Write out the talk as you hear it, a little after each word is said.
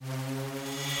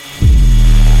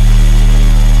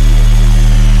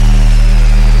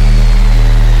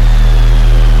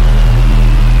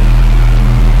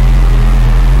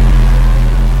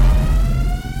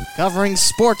covering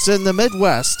sports in the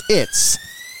Midwest. It's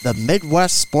the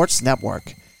Midwest Sports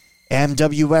Network,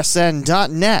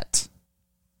 MWSN.net.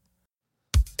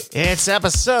 It's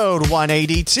episode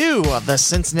 182 of the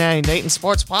Cincinnati Dayton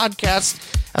Sports Podcast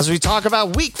as we talk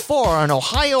about Week 4 in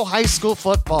Ohio high school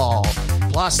football,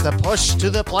 plus the push to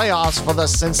the playoffs for the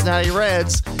Cincinnati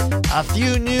Reds, a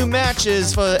few new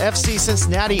matches for FC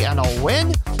Cincinnati and a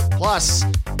win, plus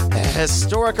a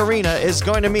historic arena is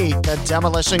going to meet the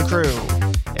Demolition Crew.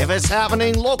 If it's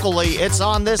happening locally, it's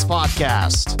on this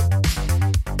podcast.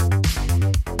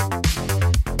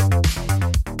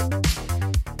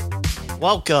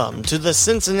 Welcome to the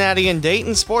Cincinnati and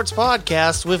Dayton Sports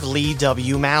Podcast with Lee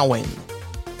W. Mowen.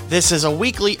 This is a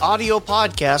weekly audio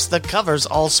podcast that covers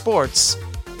all sports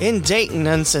in Dayton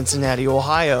and Cincinnati,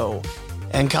 Ohio,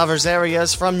 and covers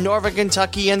areas from Norfolk,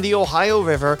 Kentucky and the Ohio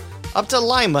River up to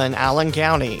Lima and Allen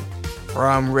County,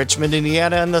 from Richmond,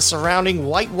 Indiana and the surrounding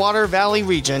Whitewater Valley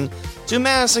region to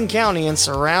Madison County and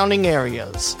surrounding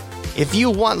areas. If you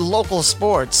want local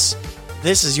sports,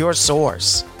 this is your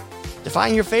source. To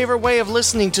find your favorite way of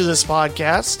listening to this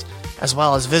podcast, as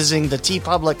well as visiting the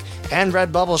TeePublic and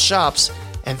Redbubble shops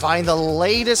and find the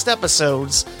latest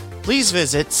episodes, please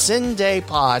visit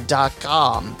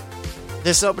cindaypod.com.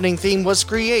 This opening theme was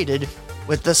created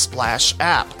with the Splash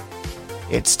app.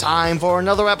 It's time for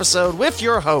another episode with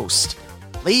your host,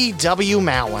 Lee W.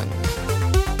 Mowen.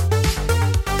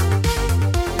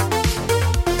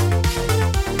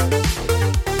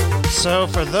 So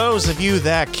for those of you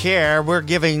that care, we're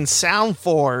giving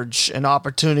SoundForge an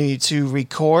opportunity to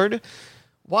record.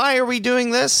 Why are we doing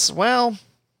this? Well,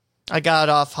 I got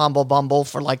it off Humble Bumble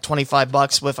for like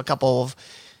 $25 with a couple of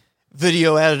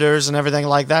video editors and everything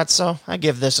like that, so I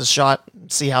give this a shot,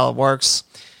 see how it works.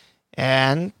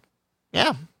 And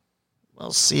yeah,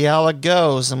 we'll see how it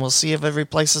goes, and we'll see if it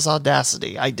replaces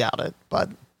Audacity. I doubt it, but,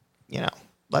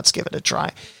 let's give it a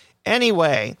try.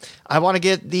 Anyway, I want to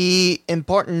get the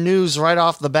important news right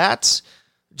off the bat.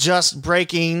 Just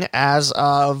breaking as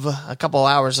of a couple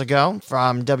hours ago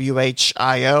from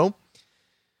WHIO.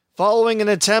 Following an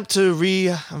attempt to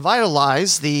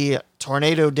revitalize the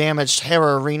tornado-damaged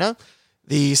Hara Arena,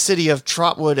 the city of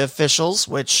Trotwood officials,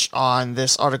 which on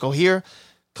this article here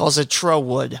calls it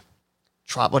Trowood.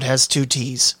 Trotwood has two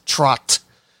T's. Trot.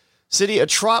 City of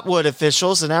Trotwood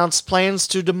officials announced plans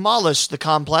to demolish the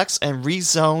complex and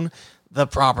rezone the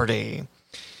property.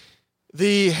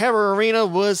 The Hara Arena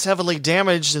was heavily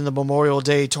damaged in the Memorial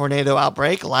Day tornado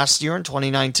outbreak last year in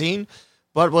 2019,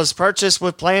 but was purchased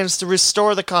with plans to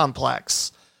restore the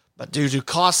complex. But due to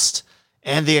cost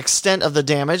and the extent of the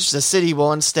damage, the city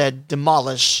will instead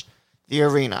demolish the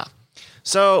arena.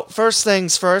 So, first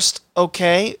things first,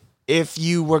 okay, if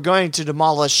you were going to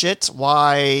demolish it,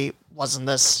 why wasn't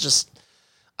this just...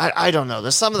 I don't know.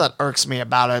 There's something that irks me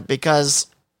about it, because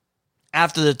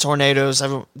after the tornadoes,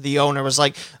 the owner was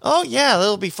like, oh yeah,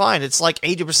 it'll be fine. It's like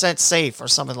 80% safe or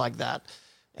something like that.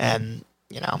 And,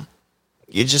 you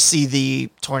just see the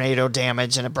tornado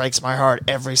damage and it breaks my heart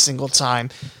every single time.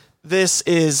 This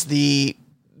is the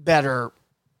better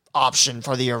option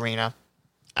for the arena.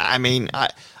 I mean, I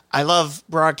love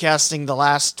broadcasting the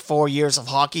last 4 years of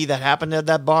hockey that happened at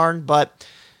that barn, but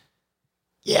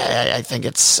yeah, I think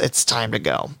it's time to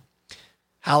go.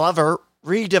 However,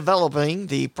 redeveloping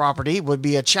the property would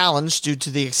be a challenge due to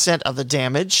the extent of the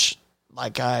damage.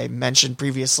 Like I mentioned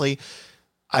previously,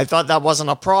 I thought that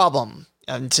wasn't a problem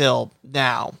until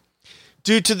now.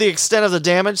 Due to the extent of the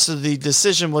damage, so the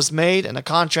decision was made and a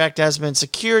contract has been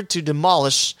secured to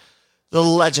demolish the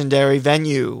legendary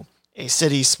venue, a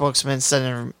city spokesman said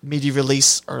in a media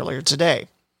release earlier today.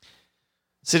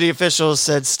 City officials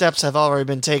said steps have already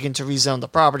been taken to rezone the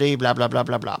property, blah, blah, blah,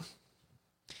 blah, blah.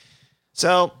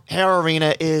 So, Hara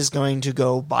Arena is going to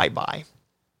go bye-bye.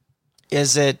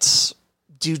 Is it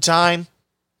due time?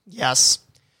 Yes.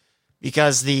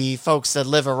 Because the folks that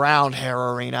live around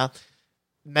Hara Arena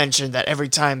mentioned that every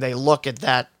time they look at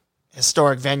that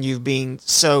historic venue being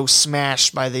so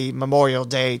smashed by the Memorial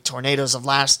Day tornadoes of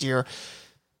last year,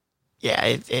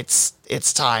 yeah,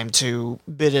 it's time to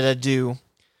bid it adieu.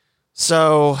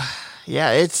 So,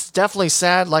 yeah, it's definitely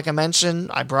sad. Like I mentioned,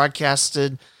 I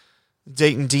broadcasted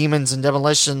Dayton Demons and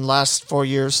Demolition last 4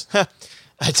 years. I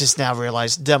just now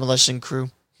realized Demolition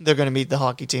Crew. They're going to meet the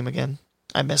hockey team again.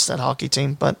 I miss that hockey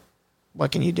team, but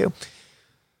what can you do?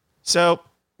 So,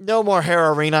 no more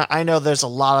Hara Arena. I know there's a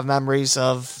lot of memories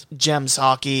of Gems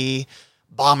hockey,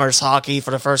 Bombers hockey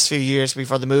for the first few years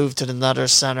before the move to the Nutter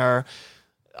Center,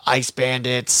 Ice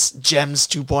Bandits, Gems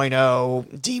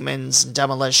 2.0, Demons,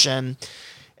 Demolition,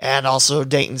 and also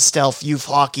Dayton Stealth Youth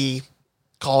Hockey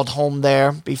called home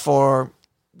there before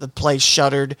the place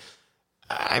shuttered.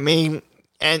 I mean,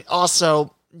 And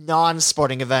also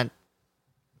non-sporting event,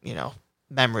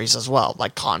 memories as well,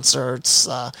 like concerts,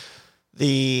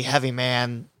 the Heavy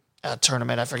Man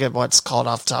tournament. I forget what it's called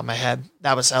off the top of my head.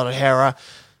 That was held at Hara.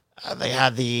 They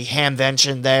had the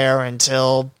Hamvention there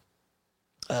until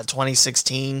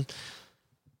 2016.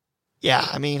 Yeah,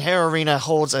 I mean, Hara Arena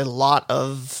holds a lot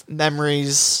of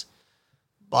memories,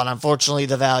 but unfortunately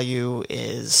the value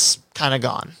is kind of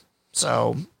gone.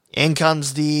 So in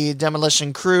comes the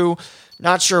demolition crew.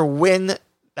 Not sure when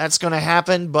that's going to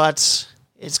happen, but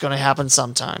it's going to happen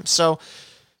sometime. So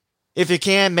if you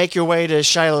can, make your way to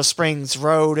Shiloh Springs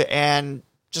Road and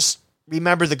just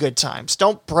remember the good times.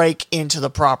 Don't break into the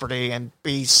property and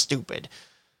be stupid.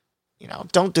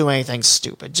 Don't do anything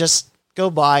stupid. Just go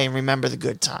by and remember the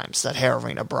good times that Hara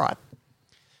Arena brought.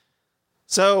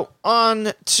 So,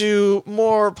 on to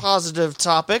more positive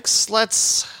topics.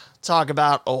 Let's talk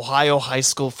about Ohio high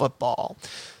school football.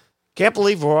 Can't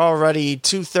believe we're already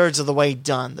 2/3 of the way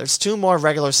done. There's 2 more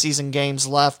regular season games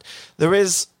left. There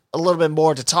is a little bit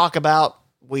more to talk about.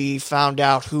 We found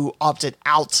out who opted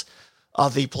out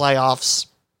of the playoffs.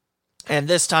 And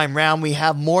this time round, we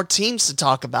have more teams to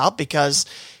talk about because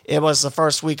it was the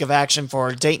first week of action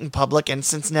for Dayton Public and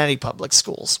Cincinnati Public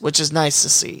Schools, which is nice to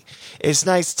see. It's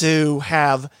nice to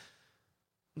have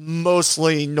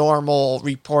mostly normal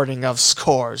reporting of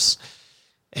scores.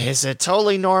 Is it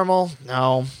totally normal?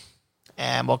 No.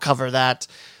 And we'll cover that.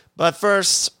 But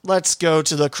first, let's go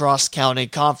to the cross-county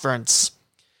conference.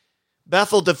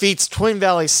 Bethel defeats Twin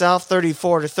Valley South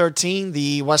 34-13.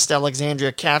 The West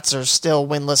Alexandria Cats are still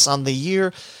winless on the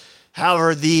year.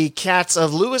 However, the Cats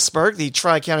of Lewisburg, the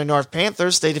Tri-County North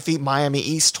Panthers, they defeat Miami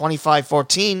East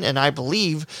 25-14, and I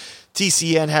believe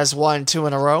TCN has won 2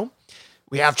 in a row.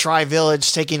 We have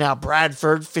Tri-Village taking out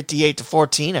Bradford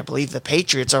 58-14. I believe the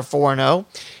Patriots are 4-0,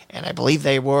 and I believe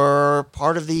they were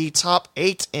part of the top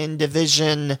 8 in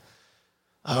Division...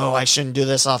 Oh, I shouldn't do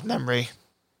this off memory.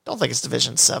 Don't think it's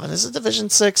Division 7. Is it Division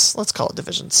 6? Let's call it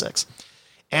Division 6.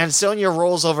 Ansonia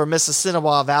rolls over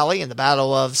Mississinewa Valley in the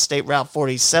Battle of State Route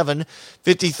 47.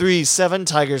 53-7,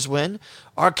 Tigers win.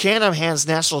 Arcanum hands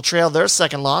National Trail their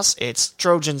second loss. It's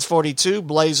Trojans 42,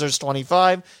 Blazers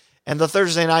 25. And the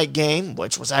Thursday night game,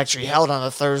 which was actually held on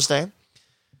a Thursday.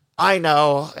 I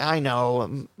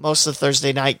know. Most of the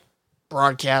Thursday night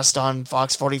broadcast on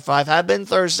Fox 45 have been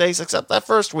Thursdays, except that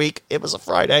first week. It was a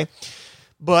Friday.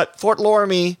 But Fort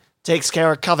Loramie takes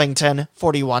care of Covington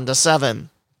 41-7.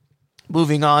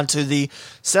 Moving on to the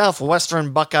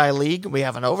Southwestern Buckeye League, we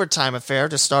have an overtime affair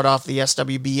to start off the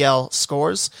SWBL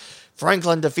scores.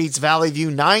 Franklin defeats Valley View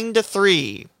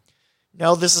 9-3.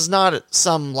 No, this is not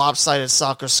some lopsided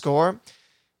soccer score,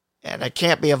 and it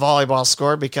can't be a volleyball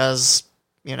score because,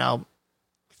 I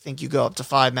think you go up to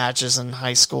 5 matches in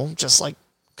high school, just like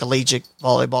collegiate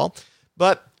volleyball.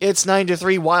 But it's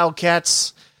 9-3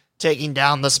 Wildcats taking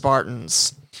down the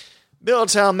Spartans.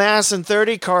 Middletown Madison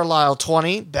 30, Carlisle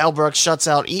 20. Bellbrook shuts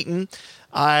out Eaton.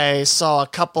 I saw a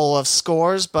couple of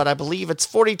scores, but I believe it's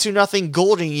 42-0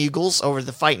 Golden Eagles over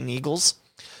the Fighting Eagles.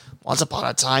 Once upon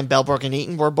a time, Bellbrook and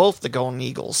Eaton were both the Golden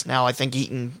Eagles. Now I think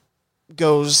Eaton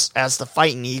goes as the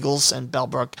Fighting Eagles, and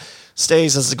Bellbrook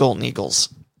stays as the Golden Eagles.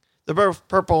 They're both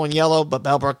purple and yellow, but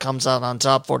Bellbrook comes out on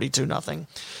top, 42-0.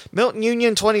 Milton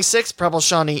Union 26, Preble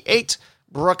Shawnee 8.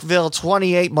 Brookville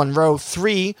 28, Monroe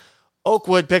 3.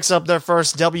 Oakwood picks up their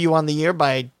first W on the year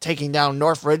by taking down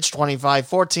Northridge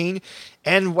 25-14.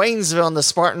 And Waynesville and the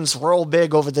Spartans roll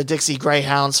big over the Dixie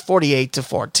Greyhounds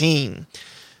 48-14.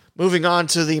 Moving on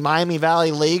to the Miami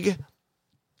Valley League.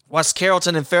 West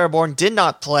Carrollton and Fairborn did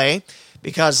not play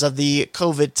because of the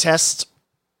COVID test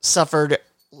suffered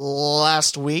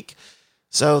last week.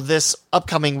 So this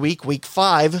upcoming week, week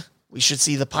 5, we should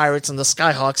see the Pirates and the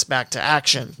Skyhawks back to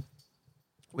action.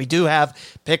 We do have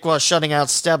Piqua shutting out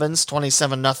Stebbins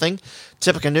 27-0.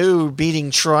 Tippecanoe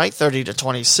beating Troy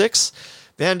 30-26.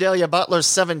 Vandalia Butler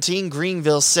 17,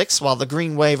 Greenville 6. While the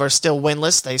Green Wave are still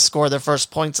winless, they score their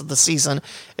first points of the season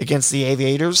against the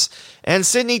Aviators. And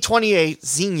Sydney 28,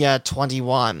 Xenia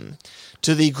 21.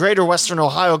 To the Greater Western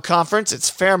Ohio Conference, it's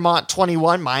Fairmont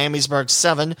 21, Miamisburg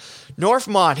 7.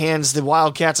 Northmont hands the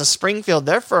Wildcats of Springfield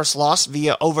their first loss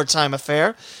via overtime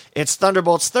affair. It's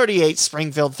Thunderbolts 38,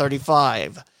 Springfield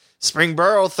 35.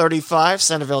 Springboro 35,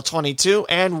 Centerville 22,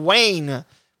 and Wayne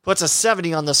puts a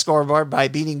 70 on the scoreboard by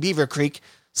beating Beaver Creek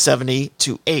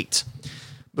 70-8.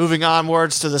 Moving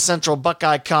onwards to the Central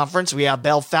Buckeye Conference, we have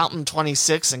Bell Fountain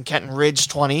 26 and Kenton Ridge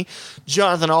 20.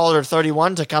 Jonathan Alder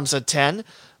 31, Tecumseh 10.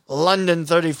 London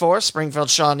 34, Springfield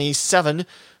Shawnee 7.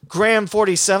 Graham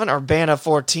 47, Urbana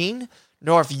 14.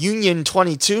 North Union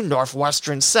 22,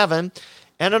 Northwestern 7.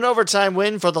 And an overtime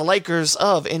win for the Lakers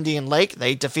of Indian Lake.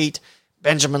 They defeat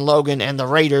Benjamin Logan and the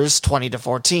Raiders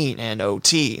 20-14 in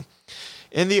OT.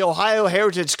 In the Ohio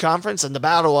Heritage Conference, in the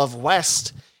Battle of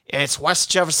West, it's West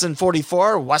Jefferson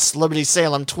 44, West Liberty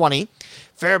Salem 20,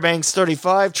 Fairbanks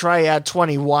 35, Triad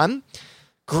 21,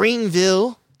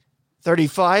 Greenville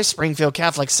 35, Springfield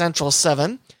Catholic Central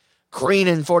 7,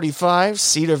 Greenon 45,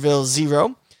 Cedarville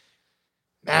 0,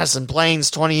 Madison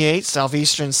Plains 28,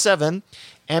 Southeastern 7,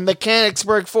 and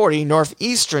Mechanicsburg 40,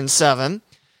 Northeastern 7.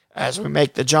 As we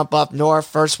make the jump up north,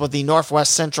 first with the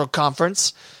Northwest Central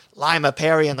Conference, Lima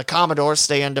Perry and the Commodores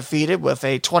stay undefeated with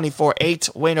a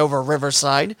 24-8 win over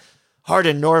Riverside.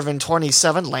 Hardin Northern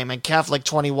 27, Lehman Catholic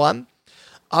 21.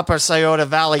 Upper Scioto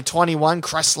Valley 21,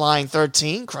 Crestline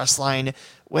 13. Crestline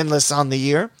winless on the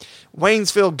year.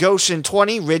 Waynesville Goshen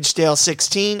 20, Ridgedale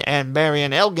 16, and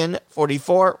Marion Elgin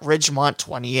 44, Ridgemont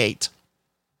 28.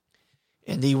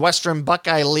 In the Western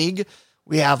Buckeye League,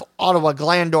 we have Ottawa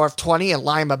Glandorf 20 and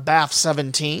Lima Bath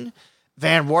 17.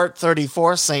 Van Wert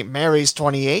 34, St. Mary's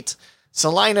 28.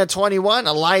 Salina 21,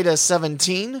 Elida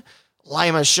 17.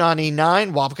 Lima Shawnee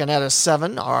 9, Wapakoneta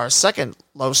 7, our second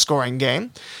low-scoring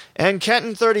game. And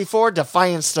Kenton 34,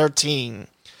 Defiance 13.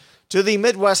 To the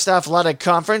Midwest Athletic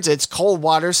Conference, it's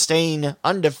Coldwater staying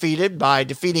undefeated by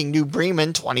defeating New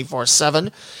Bremen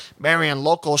 24-7. Marion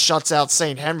Local shuts out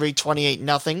St. Henry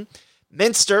 28-0.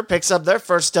 Minster picks up their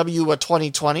first W of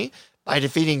 2020 by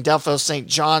defeating Delphos St.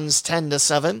 John's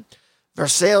 10-7.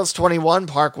 Versailles 21,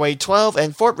 Parkway 12,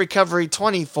 and Fort Recovery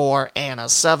 24, Anna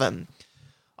 7.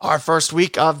 Our first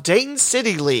week of Dayton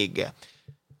City League.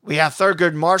 We have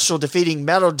Thurgood Marshall defeating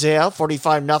Meadowdale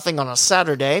 45-0 on a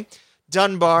Saturday.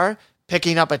 Dunbar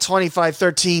picking up a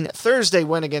 25-13 Thursday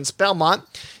win against Belmont.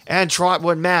 And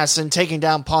Trotwood Madison taking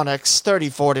down Ponix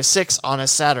 34-6 on a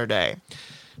Saturday.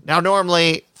 Now,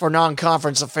 normally, for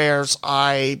non-conference affairs,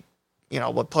 I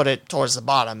would put it towards the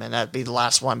bottom, and that'd be the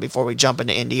last one before we jump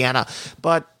into Indiana.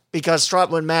 But because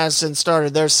Trotwood Madison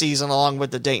started their season along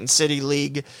with the Dayton City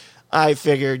League, I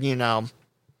figured,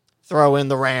 throw in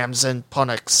the Rams and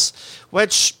Ponix,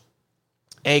 which,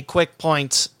 a quick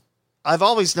point, I've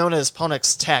always known it as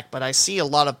Ponix Tech, but I see a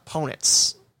lot of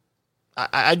Ponix.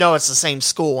 I know it's the same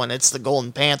school, and it's the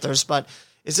Golden Panthers, but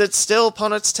is it still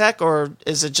Ponix Tech, or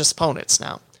is it just Ponix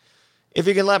now? If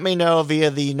you can let me know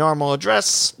via the normal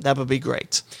address, that would be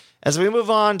great. As we move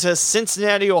on to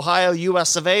Cincinnati, Ohio,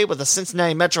 US of A with the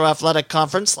Cincinnati Metro Athletic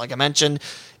Conference, like I mentioned,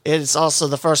 it is also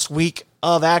the first week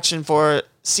of action for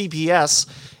CPS,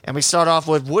 and we start off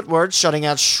with Woodward shutting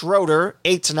out Schroeder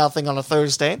 8-0 on a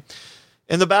Thursday.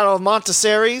 In the Battle of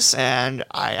Montessori's, and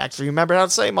I actually remember how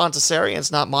to say Montessori,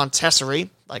 it's not Montessori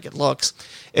like it looks.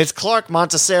 It's Clark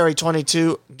Montessori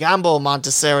 22, Gamble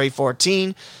Montessori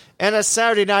 14, and a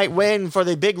Saturday night win for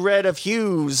the Big Red of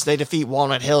Hughes. They defeat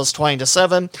Walnut Hills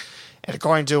 20-7. And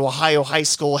according to Ohio High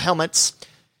School helmets,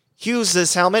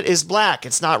 Hughes' helmet is black.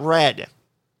 It's not red.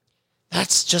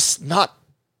 That's just not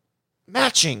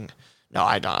matching. No,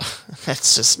 I don't.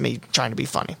 That's just me trying to be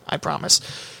funny. I promise.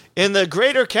 In the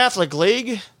Greater Catholic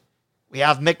League, we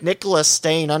have McNicholas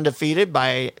staying undefeated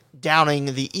by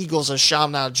downing the Eagles of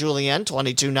Chaminade Julienne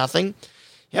 22-0.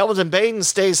 Hamilton Baden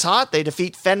stays hot. They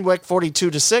defeat Fenwick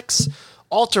 42-6.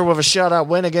 Alter with a shutout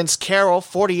win against Carroll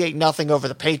 48-0 over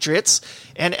the Patriots.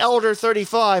 And Elder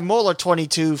 35, Moeller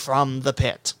 22 from the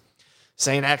pit.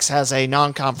 St. X has a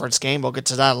non-conference game. We'll get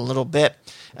to that in a little bit.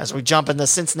 As we jump in the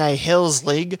Cincinnati Hills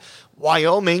League,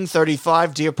 Wyoming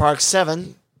 35, Deer Park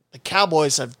 7. The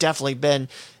Cowboys have definitely been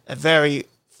a very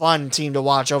fun team to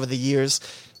watch over the years.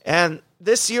 And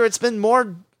this year it's been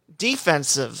more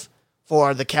defensive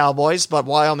for the Cowboys, but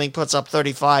Wyoming puts up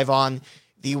 35 on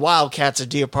the Wildcats of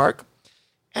Deer Park.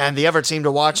 And the other team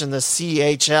to watch in the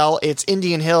CHL, it's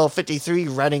Indian Hill 53,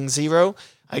 Reading 0.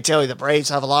 I tell you, the Braves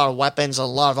have a lot of weapons and a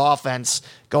lot of offense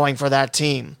going for that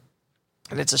team.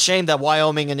 And it's a shame that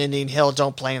Wyoming and Indian Hill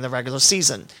don't play in the regular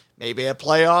season. Maybe a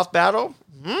playoff battle?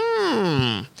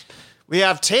 We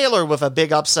have Taylor with a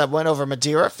big upset win over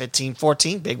Madeira,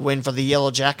 15-14, big win for the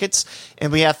Yellow Jackets.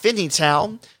 And we have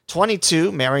Finneytown,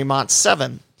 22, Marymount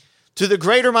 7. To the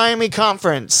Greater Miami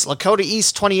Conference, Lakota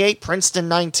East 28, Princeton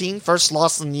 19, first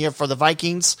loss in the year for the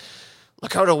Vikings.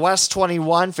 Lakota West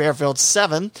 21, Fairfield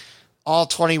 7. All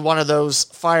 21 of those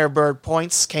Firebird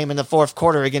points came in the fourth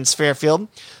quarter against Fairfield.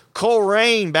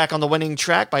 Coleraine back on the winning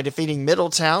track by defeating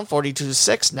Middletown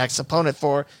 42-6, next opponent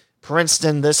for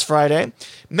Princeton this Friday.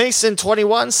 Mason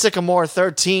 21, Sycamore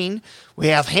 13. We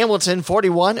have Hamilton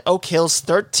 41, Oak Hills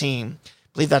 13. I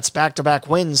believe that's back-to-back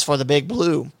wins for the Big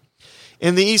Blue.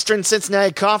 In the Eastern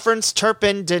Cincinnati Conference,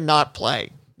 Turpin did not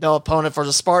play. No opponent for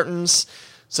the Spartans,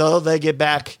 so they get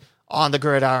back on the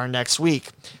gridiron next week.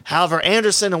 However,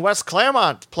 Anderson and West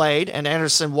Claremont played, and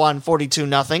Anderson won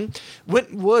 42-0.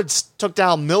 Winton Woods took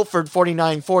down Milford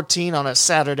 49-14 on a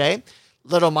Saturday.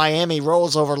 Little Miami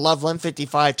rolls over Loveland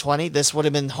 55-20. This would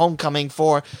have been homecoming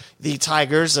for the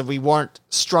Tigers if we weren't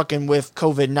strucken with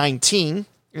COVID-19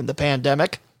 in the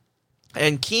pandemic.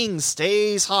 And King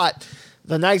stays hot.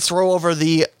 The Knights roll over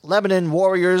the Lebanon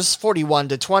Warriors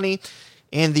 41-20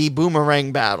 in the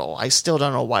Boomerang Battle. I still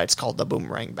don't know why it's called the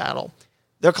Boomerang Battle.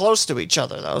 They're close to each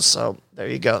other, though, so there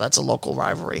you go. That's a local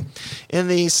rivalry. In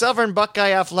the Southern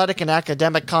Buckeye Athletic and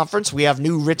Academic Conference, we have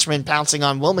New Richmond pouncing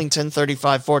on Wilmington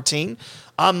 35-14.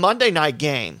 A Monday night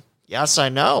game. Yes, I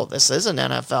know. This isn't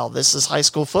NFL. This is high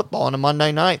school football on a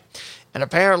Monday night. And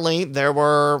apparently there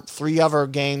were 3 other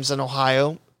games in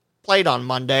Ohio played on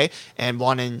Monday and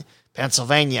one in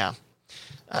Pennsylvania.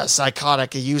 A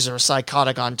user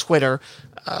Psychotic on Twitter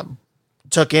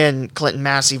took in Clinton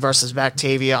Massey versus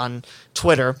Batavia on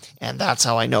Twitter, and that's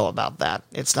how I know about that.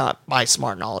 It's not my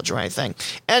smart knowledge or anything.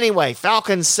 Anyway,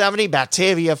 Falcons 70,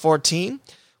 Batavia 14,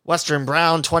 Western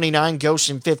Brown 29,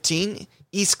 Goshen 15,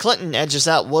 East Clinton edges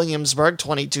out Williamsburg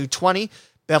 22-20,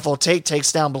 Bethel Tate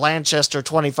takes down Blanchester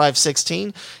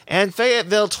 25-16, and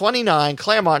Fayetteville 29,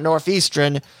 Claremont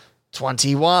Northeastern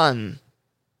 21.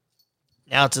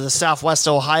 Now to the Southwest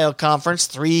Ohio Conference,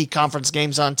 3 conference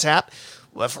games on tap,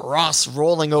 with Ross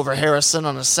rolling over Harrison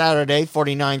on a Saturday,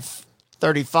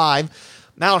 49-35.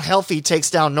 Mount Healthy takes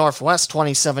down Northwest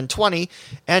 27-20,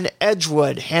 and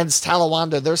Edgewood hands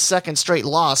Talawanda their second straight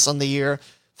loss on the year,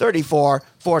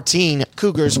 34-14.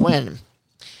 Cougars win.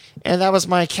 And that was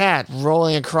my cat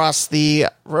rolling across the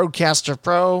Rodecaster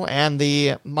Pro and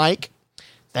the mic.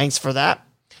 Thanks for that.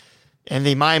 In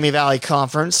the Miami Valley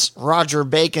Conference, Roger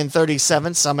Bacon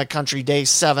 37, Summit Country Day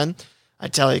 7. I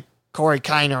tell you, Corey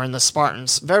Kiner and the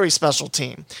Spartans, very special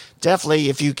team. Definitely,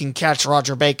 if you can catch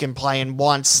Roger Bacon playing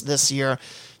once this year,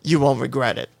 you won't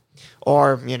regret it.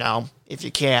 Or, if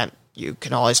you can't, you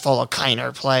can always follow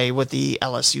Kiner play with the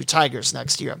LSU Tigers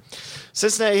next year.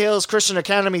 Cincinnati Hills Christian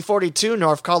Academy 42,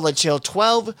 North College Hill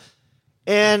 12.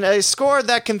 And a score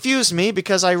that confused me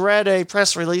because I read a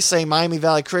press release saying Miami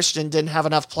Valley Christian didn't have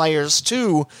enough players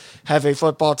to have a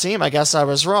football team. I guess I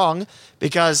was wrong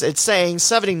because it's saying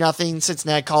 70-0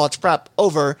 Cincinnati College Prep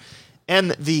over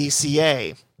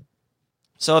MVCA.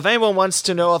 So if anyone wants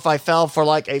to know if I fell for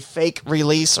like a fake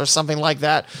release or something like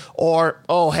that, or,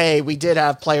 oh, hey, we did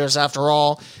have players after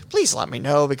all, please let me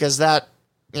know because that,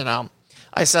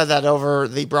 I said that over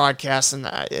the broadcast and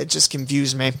it just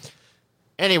confused me.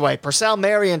 Anyway, Purcell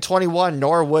Marion 21,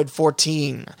 Norwood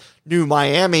 14. New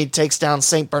Miami takes down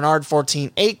St. Bernard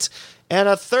 14-8. And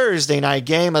a Thursday night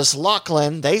game as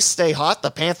Laughlin, they stay hot.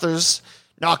 The Panthers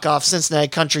knock off Cincinnati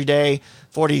Country Day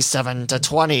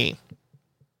 47-20.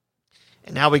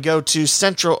 And now we go to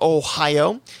Central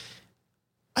Ohio.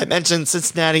 I mentioned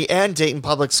Cincinnati and Dayton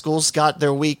Public Schools got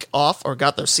their week off, or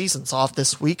got their seasons off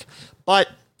this week, but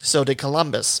so did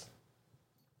Columbus.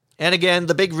 And again,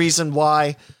 the big reason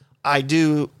why I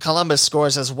do Columbus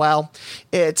scores as well,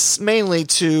 it's mainly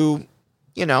to,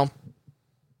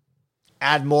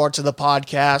 add more to the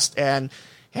podcast. And,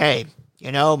 hey,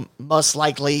 most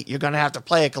likely you're going to have to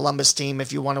play a Columbus team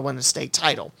if you want to win a state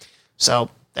title. So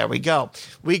there we go.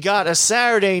 We got a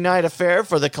Saturday night affair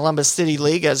for the Columbus City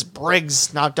League as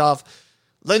Briggs knocked off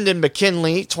Lyndon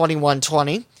McKinley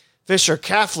 21-20. Fisher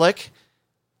Catholic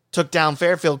took down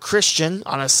Fairfield Christian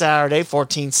on a Saturday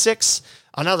 14-6.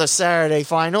 Another Saturday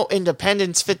final,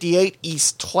 Independence 58,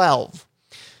 East 12.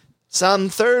 Some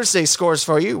Thursday scores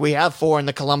for you. We have 4 in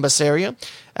the Columbus area,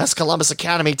 as Columbus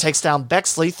Academy takes down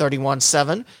Bexley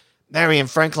 31-7. Marion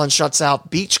Franklin shuts out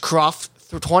Beechcroft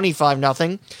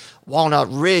 25-0.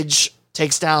 Walnut Ridge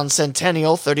takes down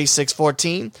Centennial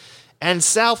 36-14. And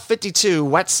South 52,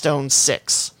 Whetstone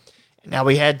 6. And now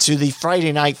we head to the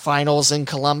Friday night finals in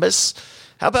Columbus.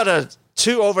 How about a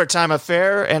 2 overtime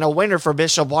affair and a winner for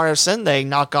Bishop Watterson? They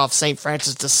knock off St.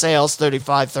 Francis de Sales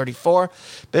 35-34.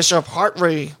 Bishop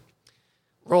Hartley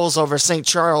rolls over St.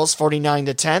 Charles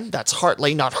 49-10. That's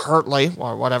Hartley, not Hurtley,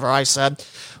 or whatever I said.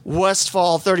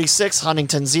 Westfall 36,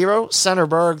 Huntington 0.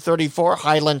 Centerburg 34,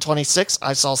 Highland 26.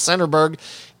 I saw Centerburg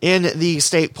in the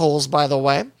state polls, by the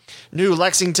way. New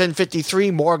Lexington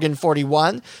 53, Morgan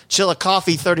 41.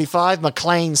 Chillicothe 35,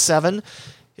 McLean 7.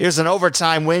 Here's an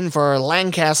overtime win for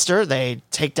Lancaster. They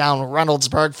take down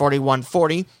Reynoldsburg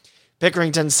 41-40.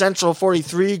 Pickerington Central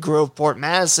 43, Groveport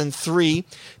Madison 3.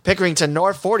 Pickerington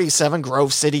North 47,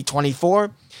 Grove City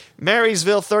 24.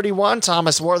 Marysville 31,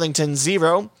 Thomas Worthington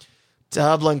 0.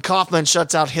 Dublin Kaufman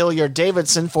shuts out Hilliard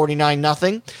Davidson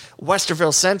 49-0.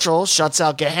 Westerville Central shuts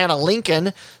out Gahanna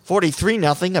Lincoln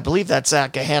 43-0. I believe that's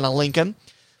at Gahanna Lincoln.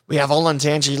 We have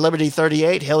Olentangy Liberty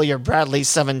 38, Hilliard Bradley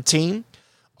 17,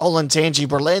 Olentangy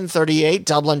Berlin 38,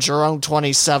 Dublin Jerome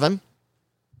 27.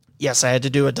 Yes, I had to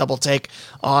do a double take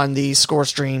on the score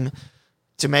stream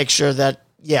to make sure that,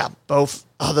 both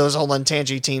of those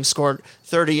Olentangy teams scored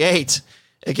 38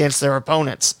 against their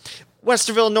opponents.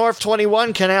 Westerville North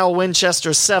 21, Canal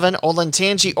Winchester 7,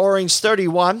 Olentangy Orange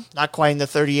 31, not quite in the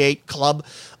 38 club,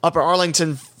 Upper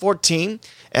Arlington 14,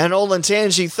 and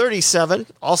Olentangy 37,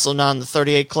 also not in the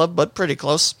 38 club, but pretty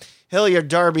close. Hilliard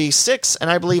Derby 6,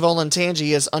 and I believe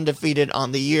Olentangy is undefeated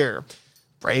on the year.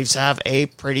 Braves have a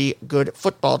pretty good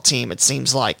football team, it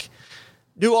seems like.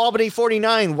 New Albany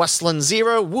 49, Westland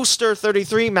 0, Worcester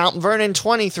 33, Mount Vernon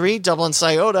 23, Dublin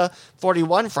Scioto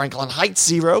 41, Franklin Heights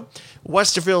 0,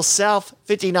 Westerville South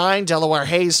 59, Delaware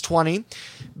Hayes 20,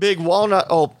 Big Walnut,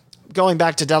 going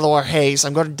back to Delaware Hayes,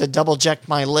 I'm going to double check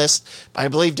my list, but I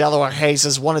believe Delaware Hayes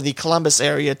is one of the Columbus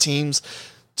area teams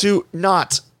to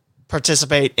not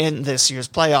participate in this year's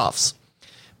playoffs.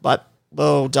 But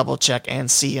we'll double check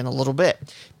and see in a little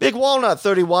bit. Big Walnut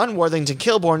 31, Worthington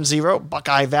Kilbourne 0,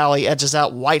 Buckeye Valley edges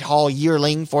out Whitehall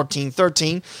Yearling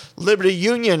 14-13, Liberty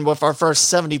Union with our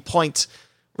first 70-point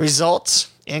result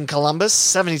in Columbus,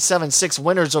 77-6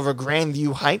 winners over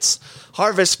Grandview Heights,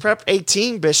 Harvest Prep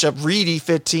 18, Bishop Reedy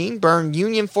 15, Berne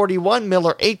Union 41,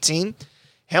 Miller 18,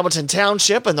 Hamilton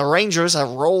Township and the Rangers have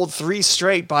rolled 3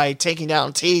 straight by taking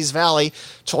down Tees Valley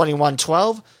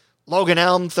 21-12, Logan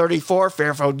Elm 34,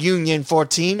 Fairfield Union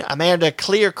 14, Amanda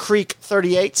Clear Creek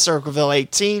 38, Circleville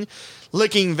 18,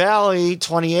 Licking Valley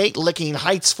 28, Licking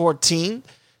Heights 14.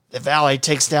 The Valley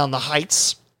takes down the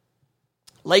Heights.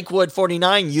 Lakewood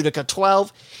 49, Utica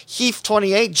 12, Heath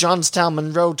 28, Johnstown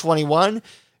Monroe 21,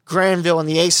 Granville and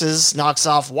the Aces knocks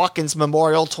off Watkins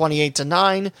Memorial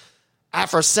 28-9,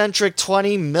 Afrocentric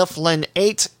 20, Mifflin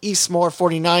 8, Eastmore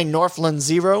 49, Northland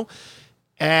 0,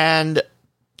 and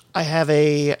I have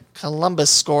a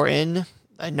Columbus score in,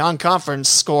 a non-conference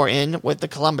score in with the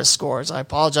Columbus scores. I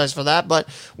apologize for that, but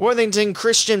Worthington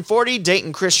Christian 40,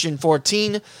 Dayton Christian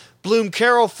 14, Bloom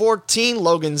Carroll 14,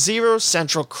 Logan 0,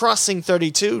 Central Crossing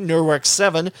 32, Newark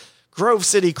 7, Grove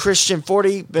City Christian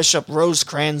 40, Bishop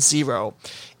Rosecrans 0.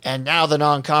 And now the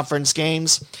non-conference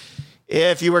games.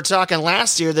 If you were talking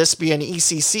last year, this would be an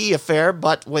ECC affair,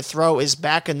 but Withrow is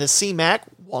back in the CMAC,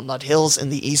 Walnut Hills in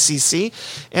the ECC,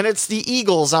 and it's the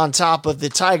Eagles on top of the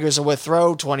Tigers of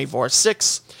Withrow,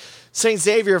 24-6. St.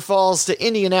 Xavier falls to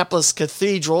Indianapolis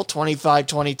Cathedral,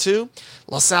 25-22.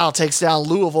 LaSalle takes down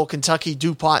Louisville, Kentucky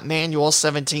DuPont Manual,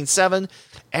 17-7.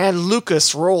 And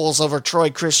Lucas rolls over Troy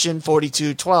Christian,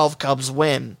 42-12. Cubs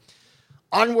win.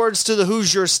 Onwards to the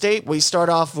Hoosier State, we start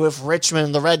off with Richmond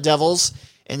and the Red Devils.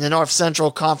 In the North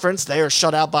Central Conference, they are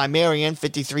shut out by Marion,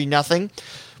 53-0.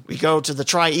 We go to the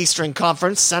Tri-Eastern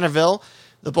Conference, Centerville.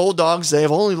 The Bulldogs, they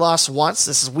have only lost once.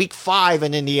 This is week 5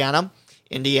 in Indiana.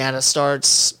 Indiana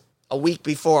starts a week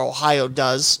before Ohio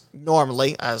does,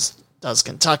 normally, as does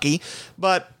Kentucky.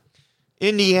 But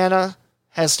Indiana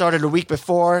has started a week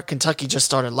before. Kentucky just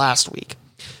started last week.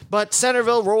 But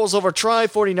Centerville rolls over Tri,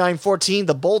 49-14.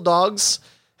 The Bulldogs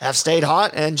have stayed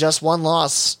hot and just one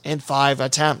loss in 5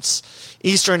 attempts.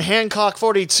 Eastern Hancock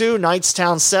 42,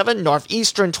 Knightstown 7,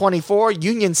 Northeastern 24,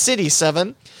 Union City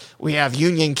 7. We have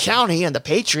Union County and the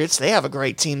Patriots. They have a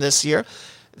great team this year.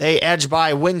 They edge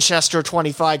by Winchester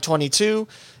 25-22.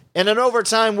 In an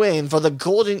overtime win for the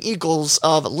Golden Eagles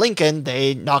of Lincoln,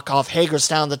 they knock off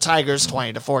Hagerstown the Tigers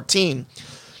 20-14.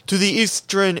 To the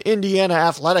Eastern Indiana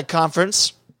Athletic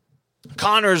Conference,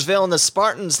 Connorsville and the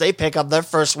Spartans, they pick up their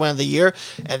first win of the year,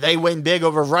 and they win big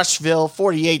over Rushville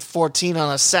 48-14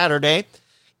 on a Saturday.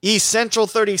 East Central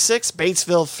 36,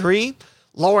 Batesville 3,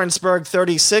 Lawrenceburg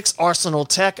 36, Arsenal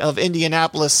Tech of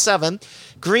Indianapolis 7,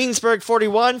 Greensburg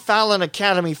 41, Fallon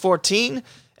Academy 14,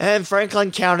 and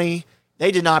Franklin County,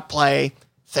 they did not play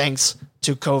thanks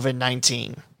to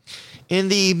COVID-19. In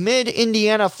the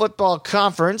Mid-Indiana Football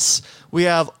Conference, we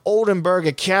have Oldenburg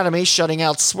Academy shutting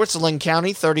out Switzerland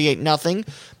County 38-0.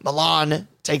 Milan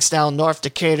takes down North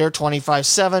Decatur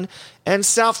 25-7. And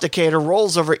South Decatur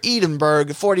rolls over Edinburgh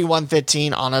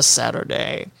 41-15 on a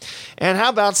Saturday. And how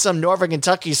about some Northern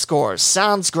Kentucky scores?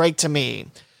 Sounds great to me.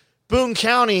 Boone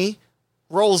County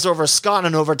rolls over Scott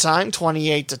in overtime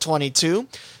 28-22.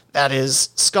 That is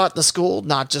Scott the school,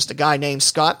 not just a guy named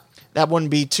Scott. That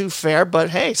wouldn't be too fair,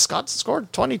 but hey, Scott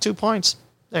scored 22 points.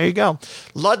 There you go.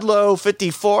 Ludlow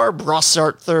 54,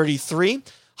 Brossart 33,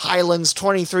 Highlands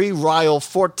 23, Ryle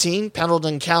 14,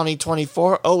 Pendleton County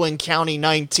 24, Owen County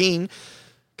 19,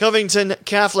 Covington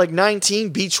Catholic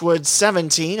 19, Beechwood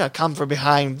 17, a come from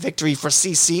behind victory for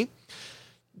CC.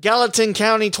 Gallatin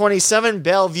County 27,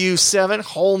 Bellevue 7,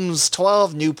 Holmes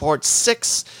 12, Newport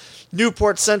 6,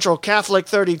 Newport Central Catholic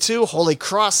 32, Holy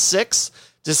Cross 6,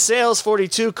 DeSales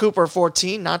 42, Cooper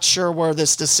 14. Not sure where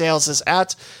this DeSales is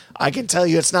at. I can tell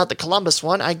you it's not the Columbus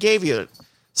one. I gave you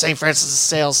St. Francis de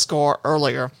Sales score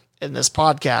earlier in this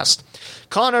podcast.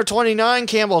 Connor 29,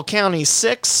 Campbell County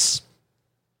 6.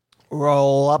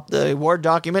 Roll up the Word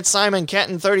document. Simon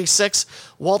Kenton 36,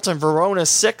 Walton Verona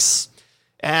 6.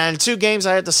 And 2 games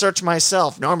I had to search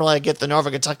myself. Normally I get the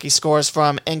Northern Kentucky scores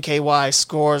from NKY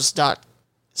Scores.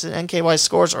 Is it NKY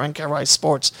Scores or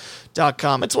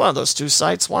NKYSports.com? It's one of those 2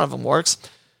 sites. One of them works.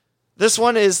 This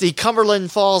one is the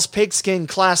Cumberland Falls Pigskin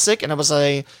Classic, and it was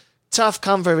a tough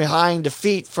come-from-behind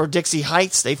defeat for Dixie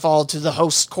Heights. They fall to the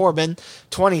host Corbin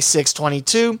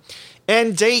 26-22.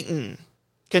 And Dayton,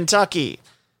 Kentucky,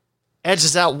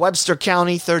 edges out Webster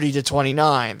County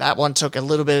 30-29. That one took a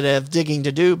little bit of digging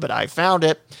to do, but I found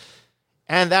it.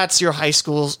 And that's your high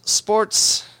school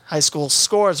scores,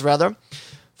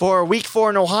 for Week 4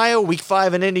 in Ohio, Week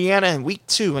 5 in Indiana, and Week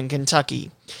 2 in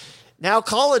Kentucky. Now,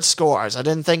 college scores. I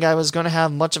didn't think I was going to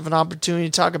have much of an opportunity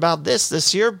to talk about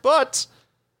this year, but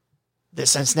the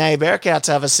Cincinnati Bearcats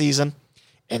have a season,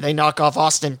 and they knock off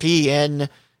Austin Peay in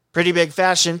pretty big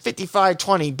fashion.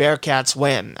 55-20, Bearcats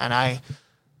win. And I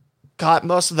caught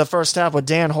most of the first half with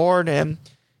Dan Horde, and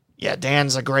yeah,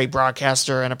 Dan's a great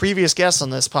broadcaster and a previous guest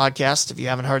on this podcast. If you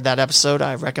haven't heard that episode,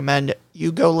 I recommend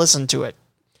you go listen to it.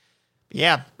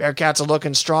 Yeah, Bearcats are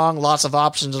looking strong, lots of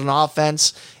options on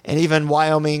offense, and even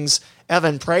Wyoming's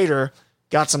Evan Prater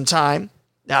got some time.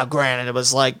 Now, granted, it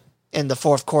was like in the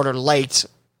fourth quarter late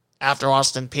after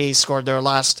Austin Peay scored their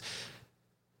last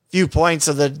few points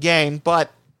of the game,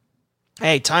 but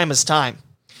hey, time is time.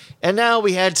 And now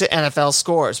we head to NFL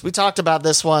scores. We talked about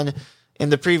this one in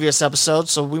the previous episode,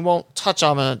 so we won't touch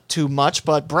on it too much,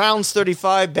 but Browns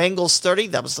 35, Bengals 30.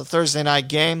 That was the Thursday night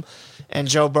game. And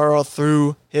Joe Burrow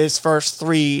threw his first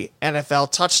 3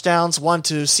 NFL touchdowns, one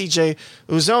to CJ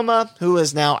Uzomah, who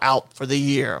is now out for the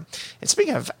year. And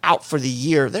speaking of out for the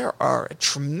year, there are a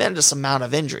tremendous amount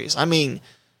of injuries. I mean,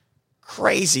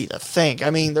 crazy to think.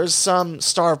 I mean, there's some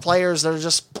star players that are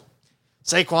just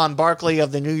Saquon Barkley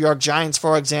of the New York Giants,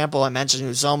 for example. I mentioned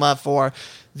Uzomah for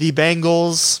the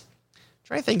Bengals. I'm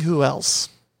trying to think who else.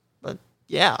 But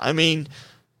yeah, I mean,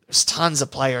 there's tons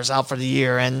of players out for the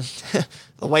year, and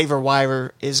the waiver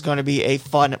wire is going to be a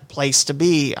fun place to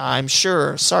be, I'm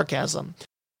sure. Sarcasm.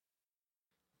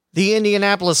 The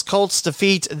Indianapolis Colts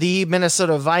defeat the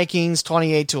Minnesota Vikings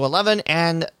 28-11,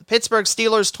 and Pittsburgh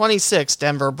Steelers 26,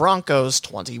 Denver Broncos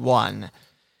 21.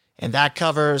 And that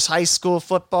covers high school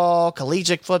football,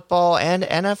 collegiate football, and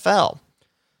NFL.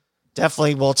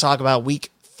 Definitely we'll talk about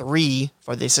week 3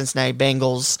 for the Cincinnati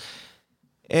Bengals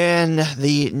in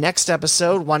the next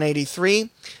episode, 183.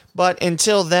 But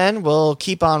until then, we'll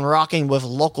keep on rocking with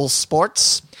local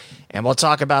sports. And we'll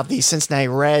talk about the Cincinnati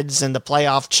Reds and the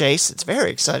playoff chase. It's very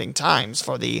exciting times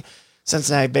for the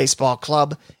Cincinnati Baseball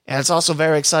Club. And it's also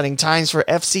very exciting times for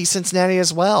FC Cincinnati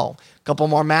as well. A couple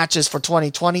more matches for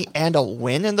 2020 and a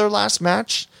win in their last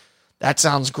match. That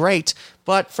sounds great.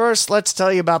 But first, let's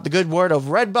tell you about the good word of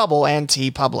Redbubble and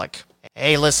TeePublic.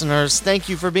 Hey listeners, thank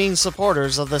you for being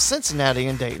supporters of the Cincinnati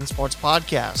and Dayton Sports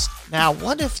Podcast. Now,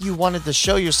 what if you wanted to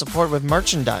show your support with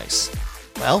merchandise?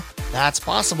 Well, that's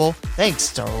possible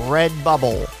thanks to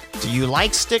Redbubble. Do you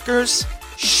like stickers?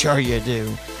 Sure you do.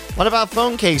 What about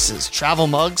phone cases, travel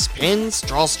mugs, pins,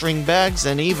 drawstring bags,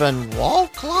 and even wall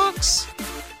clocks?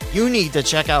 You need to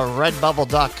check out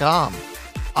Redbubble.com.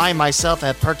 I myself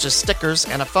have purchased stickers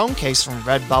and a phone case from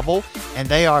Redbubble, and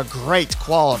they are great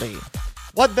quality.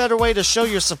 What better way to show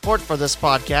your support for this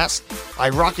podcast by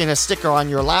rocking a sticker on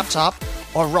your laptop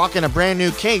or rocking a brand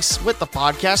new case with the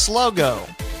podcast logo?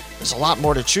 There's a lot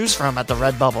more to choose from at the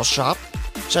Redbubble shop,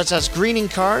 such as greeting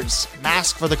cards,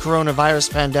 masks for the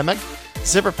coronavirus pandemic,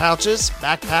 zipper pouches,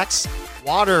 backpacks,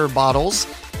 water bottles,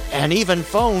 and even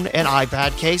phone and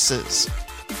iPad cases.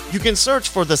 You can search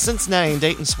for the Cincinnati and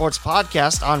Dayton Sports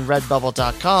Podcast on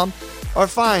Redbubble.com or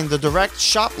find the direct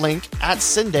shop link at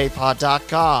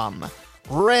CindayPod.com.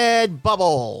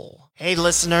 Redbubble. Hey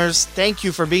listeners, thank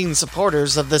you for being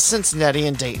supporters of the Cincinnati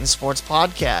and Dayton Sports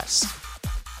Podcast.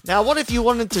 Now, what if you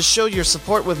wanted to show your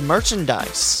support with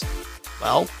merchandise?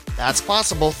 Well, that's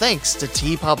possible thanks to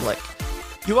TeePublic.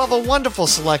 You have a wonderful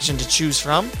selection to choose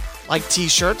from, like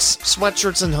t-shirts,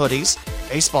 sweatshirts and hoodies,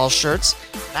 baseball shirts,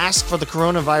 masks for the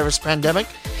coronavirus pandemic,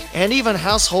 and even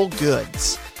household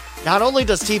goods. Not only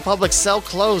does TeePublic sell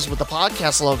clothes with the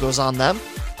podcast logos on them,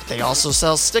 but they also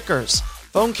sell stickers,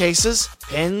 phone cases,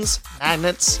 pins,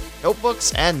 magnets,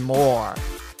 notebooks, and more.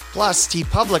 Plus,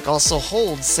 TeePublic also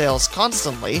holds sales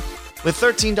constantly with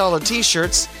 $13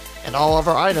 t-shirts and all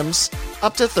other items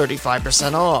up to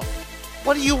 35% off.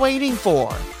 What are you waiting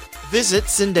for? Visit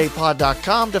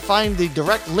CindayPod.com to find the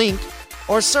direct link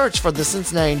or search for the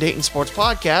Cincinnati and Dayton Sports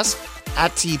Podcast at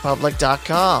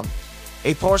tpublic.com.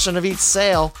 A portion of each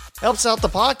sale helps out the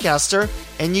podcaster,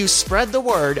 and you spread the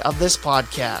word of this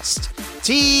podcast.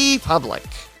 TeePublic.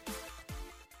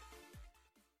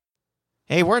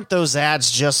 Hey, weren't those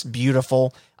ads just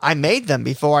beautiful? I made them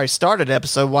before I started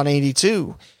episode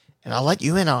 182, and I'll let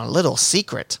you in on a little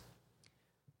secret.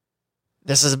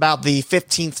 This is about the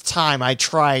 15th time I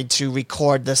tried to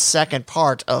record the second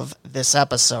part of this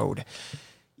episode.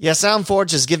 Yeah,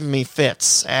 SoundForge has given me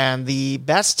fits, and the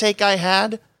best take I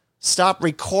had, stopped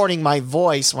recording my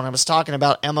voice when I was talking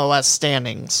about MOS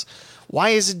standings. Why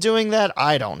is it doing that?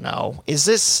 I don't know. Is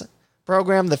this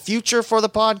program the future for the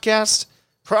podcast?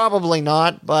 Probably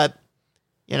not, but,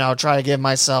 try to give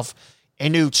myself a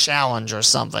new challenge or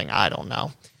something. I don't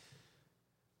know.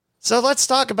 So let's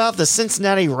talk about the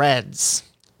Cincinnati Reds.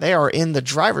 They are in the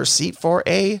driver's seat for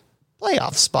a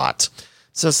playoff spot.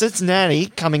 So Cincinnati,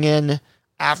 coming in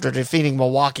after defeating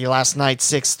Milwaukee last night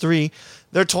 6-3,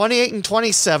 they're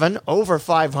 28-27, over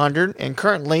 500, and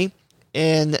currently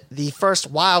in the first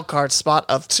wild card spot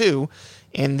of 2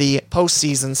 in the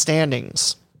postseason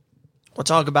standings. We'll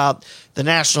talk about the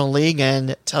National League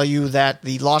and tell you that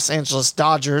the Los Angeles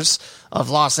Dodgers of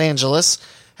Los Angeles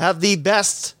have the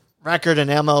best record in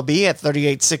MLB at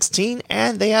 38-16,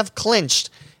 and they have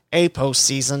clinched a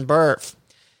postseason berth.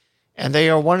 And they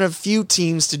are one of few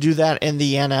teams to do that in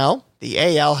the NL. The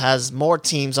AL has more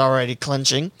teams already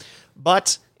clinching,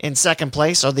 but in second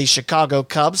place are the Chicago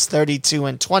Cubs,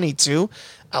 32-22.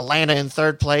 Atlanta in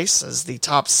third place as the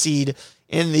top seed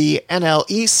in the NL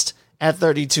East at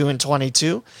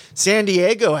 32-22. San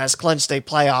Diego has clinched a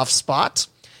playoff spot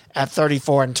at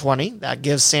 34-20. That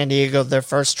gives San Diego their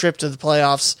first trip to the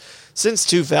playoffs since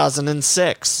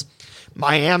 2006.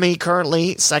 Miami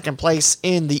currently second place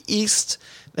in the East.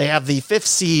 They have the 5th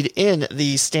seed in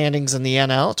the standings in the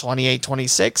NL,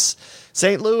 28-26.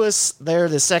 St. Louis, they're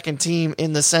the second team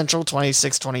in the Central,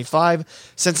 26-25.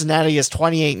 Cincinnati is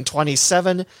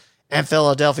 28-27. And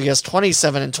Philadelphia is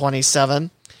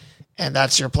 27-27. And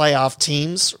that's your playoff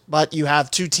teams. But you have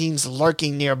 2 teams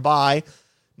lurking nearby,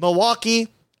 Milwaukee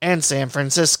and San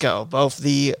Francisco. Both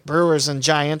the Brewers and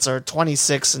Giants are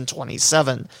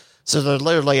 26-27. So they're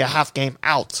literally a half game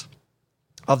out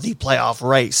of the playoff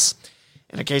race.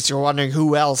 And in case you're wondering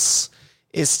who else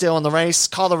is still in the race,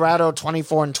 Colorado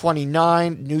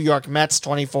 24-29, New York Mets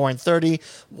 24-30,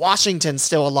 Washington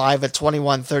still alive at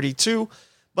 21-32,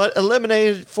 but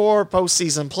eliminated for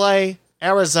postseason play,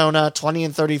 Arizona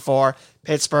 20-34,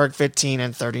 Pittsburgh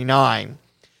 15-39.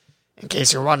 In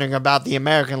case you're wondering about the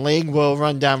American League, we'll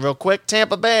run down real quick.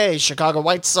 Tampa Bay, Chicago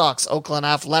White Sox, Oakland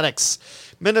Athletics,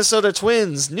 Minnesota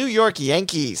Twins, New York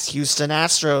Yankees, Houston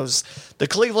Astros, the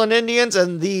Cleveland Indians,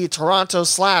 and the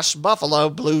Toronto/Buffalo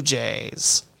Blue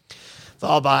Jays.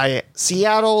 Followed by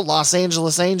Seattle, Los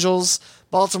Angeles Angels,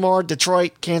 Baltimore,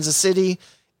 Detroit, Kansas City,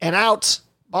 and out,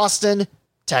 Boston,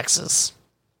 Texas.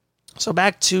 So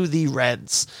back to the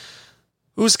Reds.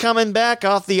 Who's coming back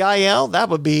off the IL? That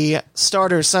would be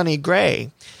starter Sonny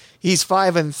Gray. He's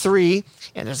 5-3,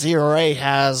 and his ERA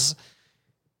has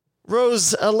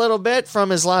rose a little bit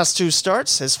from his last 2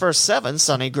 starts. His first 7,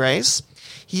 Sonny Gray's,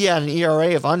 he had an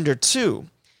ERA of under 2.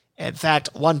 In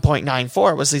fact,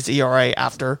 1.94 was his ERA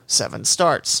after 7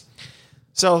 starts.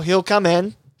 So he'll come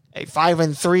in, a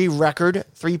 5-3 record,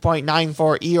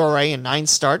 3.94 ERA in 9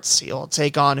 starts. He'll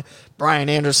take on Brian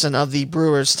Anderson of the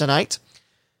Brewers tonight.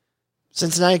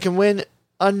 Cincinnati can win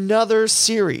another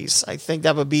series. I think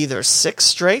that would be their 6th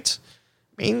straight.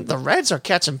 I mean, the Reds are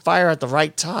catching fire at the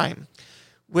right time.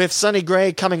 With Sonny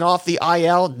Gray coming off the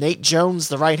IL, Nate Jones,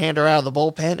 the right-hander out of the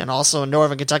bullpen, and also a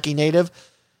Northern Kentucky native,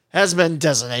 has been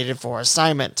designated for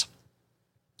assignment.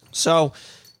 So,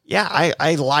 yeah,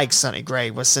 I like Sonny Gray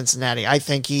with Cincinnati. I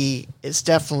think he is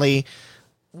definitely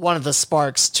one of the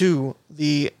sparks to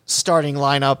the starting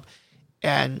lineup.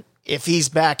 And if he's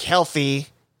back healthy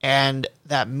and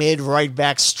that mid-right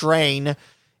back strain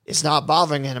is not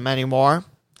bothering him anymore,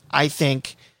 I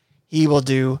think he will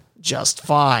do just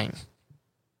fine.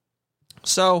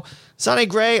 So, Sonny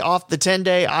Gray off the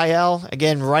 10-day IL,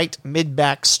 again, right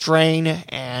mid-back strain,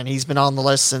 and he's been on the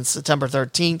list since September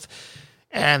 13th,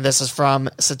 and this is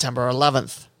from September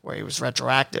 11th, where he was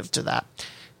retroactive to that.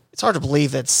 It's hard to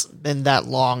believe it's been that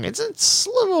long. It's a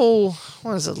little,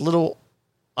 little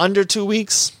under 2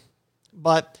 weeks,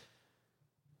 but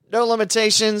no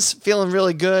limitations, feeling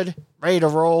really good, ready to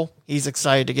roll. He's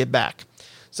excited to get back.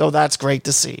 So that's great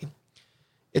to see.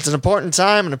 It's an important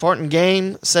time, an important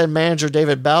game, said manager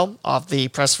David Bell off the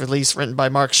press release written by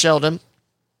Mark Sheldon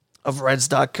of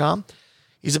Reds.com.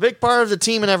 He's a big part of the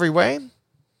team in every way.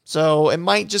 So it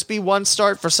might just be one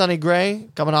start for Sonny Gray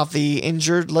coming off the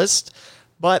injured list,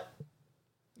 but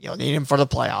you'll need him for the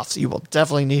playoffs. You will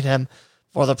definitely need him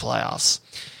for the playoffs.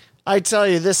 I tell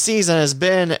you, this season has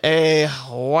been a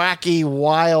wacky,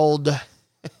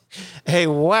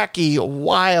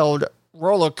 wild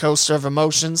roller coaster of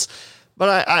emotions.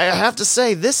 But I have to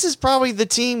say, this is probably the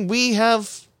team we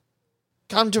have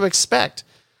come to expect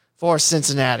for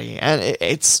Cincinnati. And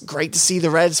it's great to see the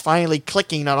Reds finally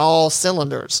clicking on all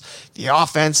cylinders. The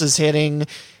offense is hitting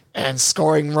and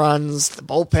scoring runs. The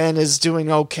bullpen is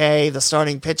doing okay. The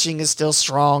starting pitching is still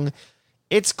strong.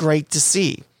 It's great to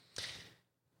see.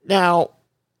 Now,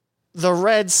 the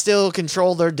Reds still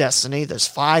control their destiny. There's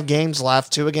 5 games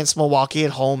left, 2 against Milwaukee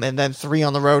at home, and then 3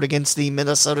 on the road against the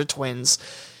Minnesota Twins.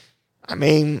 I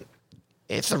mean,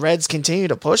 if the Reds continue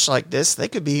to push like this, they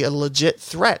could be a legit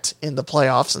threat in the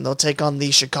playoffs, and they'll take on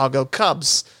the Chicago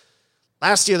Cubs.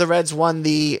 Last year, the Reds won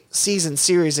the season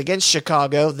series against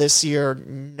Chicago. This year,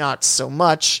 not so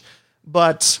much.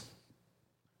 But,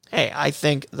 hey, I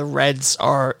think the Reds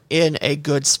are in a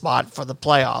good spot for the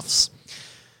playoffs.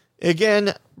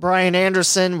 Again, Brian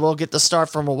Anderson will get the start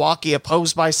for Milwaukee,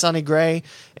 opposed by Sonny Gray.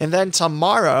 And then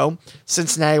tomorrow,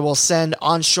 Cincinnati will send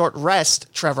on short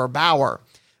rest Trevor Bauer.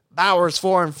 Bauer's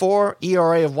 4-4,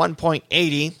 ERA of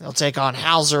 1.80. They'll take on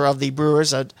Hauser of the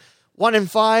Brewers at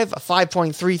 1-5, a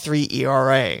 5.33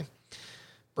 ERA.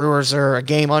 Brewers are a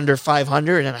game under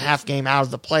 500 and a half game out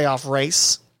of the playoff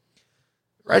race.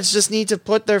 Reds just need to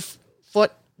put their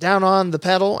foot down on the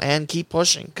pedal and keep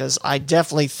pushing, because I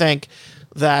definitely think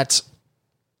that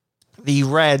the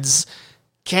Reds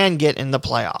can get in the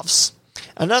playoffs.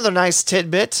 Another nice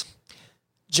tidbit,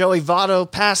 Joey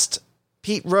Votto passed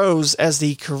Pete Rose as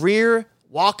the career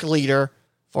walk leader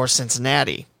for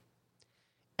Cincinnati.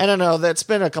 And I know that's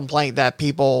been a complaint that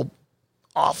people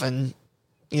often,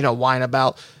 whine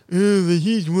about. Oh, but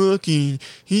he's walking.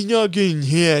 He's not getting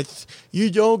hits. You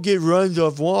don't get runs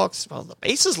off walks. Well, the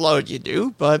bases loaded you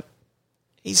do, but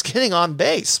he's getting on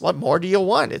base. What more do you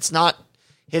want? It's not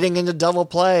hitting into double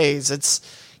plays. It's,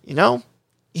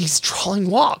 he's drawing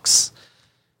walks.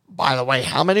 By the way,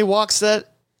 how many walks that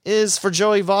is for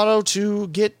Joey Votto to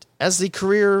get as the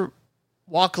career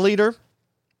walk leader?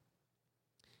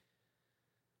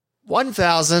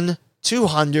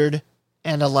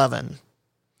 1,211.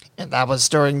 And that was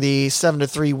during the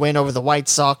 7-3 win over the White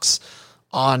Sox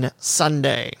on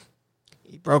Sunday.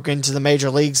 He broke into the major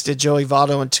leagues, did Joey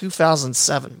Votto, in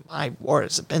 2007. My word,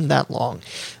 has it been that long?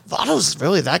 Votto's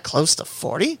really that close to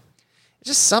 40? It's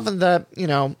just something that, you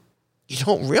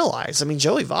don't realize. I mean,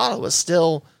 Joey Votto was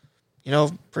still,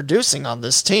 producing on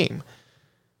this team.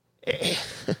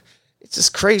 It's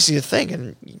just crazy to think.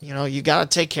 And, you got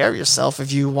to take care of yourself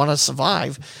if you want to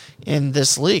survive in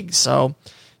this league. So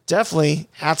definitely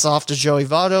hats off to Joey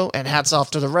Votto and hats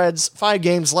off to the Reds. 5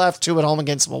 games left, 2 at home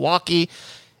against Milwaukee.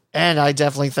 And I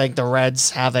definitely think the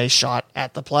Reds have a shot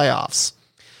at the playoffs.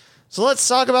 So let's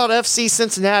talk about FC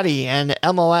Cincinnati and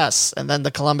MLS and then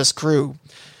the Columbus Crew.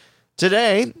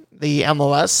 Today, the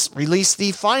MLS released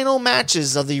the final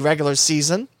matches of the regular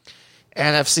season,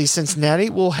 and FC Cincinnati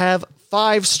will have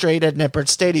 5 straight at Nippert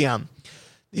Stadium.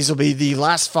 These will be the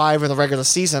last 5 of the regular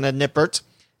season at Nippert,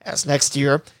 as next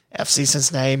year, FC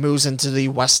Cincinnati moves into the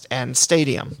West End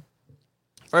Stadium.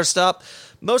 First up,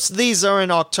 most of these are in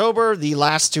October. The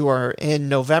last 2 are in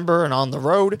November and on the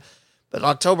road. But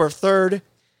October 3rd,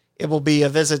 it will be a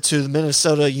visit to the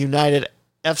Minnesota United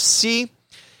FC.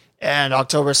 And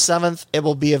October 7th, it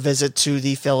will be a visit to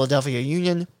the Philadelphia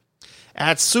Union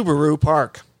at Subaru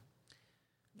Park.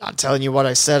 Not telling you what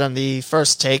I said on the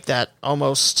first take that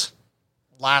almost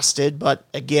lasted, but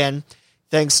again,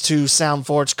 thanks to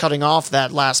SoundForge cutting off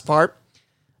that last part,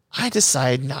 I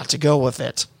decided not to go with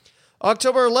it.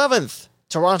 October 11th,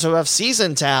 Toronto FC's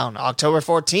in town. October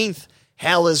 14th,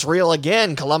 Hell is Real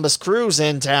Again, Columbus Crew's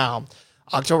in town.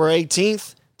 October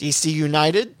 18th, DC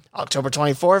United. October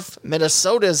 24th,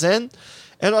 Minnesota's in.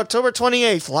 And October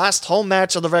 28th, last home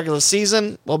match of the regular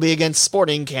season, will be against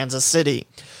Sporting Kansas City.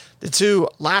 The 2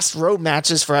 last road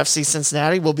matches for FC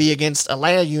Cincinnati will be against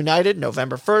Atlanta United,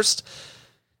 November 1st,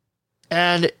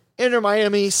 and Inter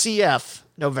Miami CF,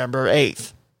 November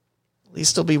 8th. At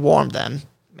least it'll be warm then,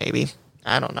 maybe.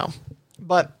 I don't know.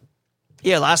 But,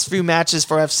 yeah, last few matches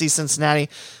for FC Cincinnati.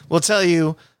 We'll tell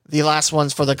you the last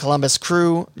ones for the Columbus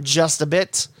Crew just a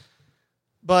bit.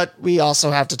 But we also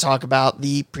have to talk about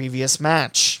the previous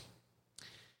match.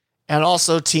 And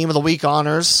also Team of the Week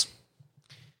honors.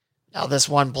 Now, this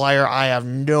one player, I have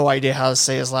no idea how to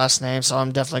say his last name, so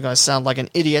I'm definitely going to sound like an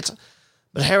idiot.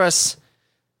 But Haris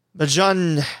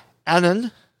Bajunanan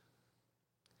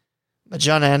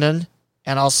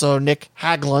and also Nick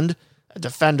Hagglund, a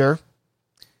defender.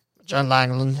 John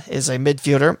Langland is a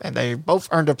midfielder, and they both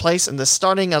earned a place in the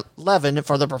starting 11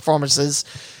 for their performances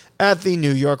at the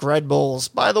New York Red Bulls.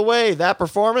 By the way, that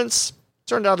performance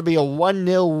turned out to be a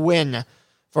 1-0 win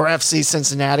for FC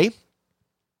Cincinnati.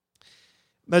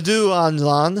 Madou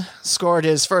Anlan scored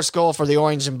his first goal for the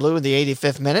Orange and Blue in the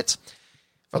 85th minute.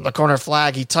 From the corner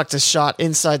flag, he tucked his shot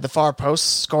inside the far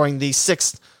post, scoring the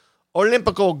 6th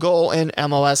Olympical goal in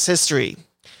MLS history.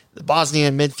 The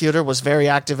Bosnian midfielder was very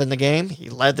active in the game. He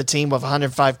led the team with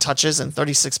 105 touches and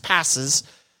 36 passes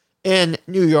in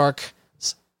New York's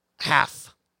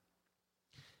half.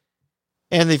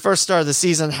 In the first start of the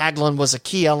season, Hagglund was a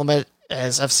key element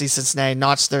as FC Cincinnati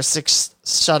notched their 6th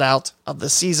shutout of the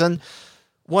season,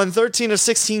 won 13 of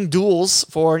 16 duels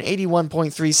for an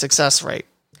 81.3 success rate.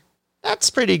 That's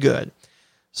pretty good.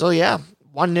 So yeah,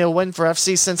 1-0 win for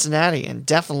FC Cincinnati, and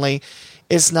definitely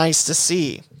it's nice to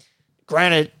see.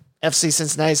 Granted, FC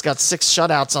Cincinnati's got 6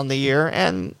 shutouts on the year,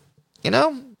 and,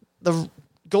 the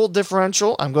goal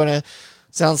differential, I'm going to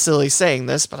sound silly saying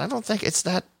this, but I don't think it's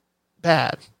that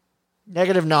bad.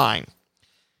 -9,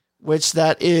 which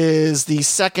that is the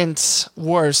second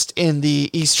worst in the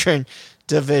Eastern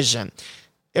Division.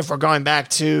 If we're going back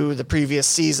to the previous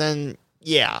season,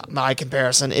 yeah, my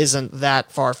comparison isn't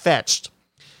that far-fetched.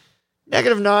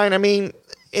 -9, I mean,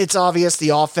 it's obvious the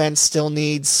offense still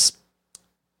needs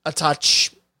a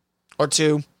touch or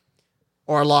two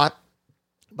or a lot.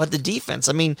 But the defense,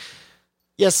 I mean,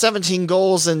 yes, 17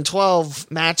 goals in 12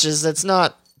 matches, that's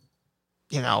not,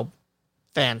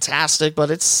 fantastic, but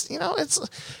it's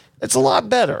a lot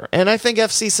better. And I think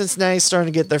FC Cincinnati is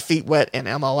starting to get their feet wet in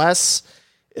MLS.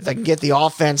 If they can get the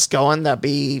offense going, that'd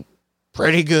be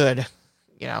pretty good,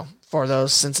 for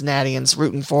those Cincinnatians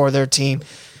rooting for their team,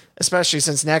 especially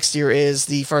since next year is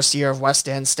the first year of West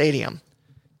End Stadium.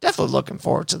 Definitely looking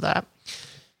forward to that.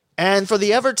 And for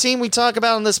the ever team we talk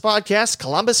about on this podcast,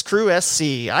 Columbus Crew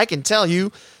SC, I can tell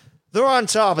you they're on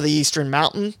top of the Eastern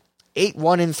Mountain,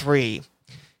 8-1-3.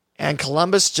 And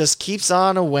Columbus just keeps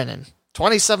on winning.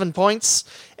 27 points.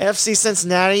 FC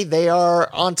Cincinnati, they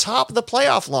are on top of the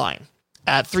playoff line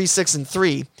at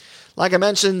 3-6-3. Like I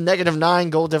mentioned, -9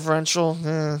 goal differential.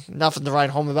 Nothing to write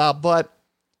home about, but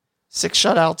 6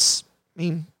 shutouts. I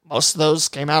mean, most of those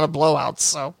came out of blowouts,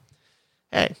 so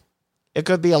hey, it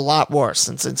could be a lot worse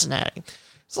than Cincinnati.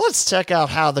 So let's check out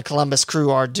how the Columbus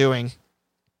Crew are doing.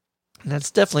 And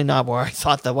that's definitely not where I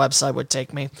thought the website would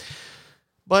take me.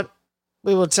 But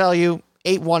we will tell you,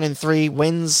 8-1-3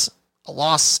 wins, a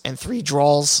loss, and 3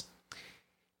 draws.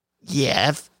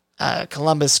 Yeah,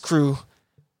 Columbus Crew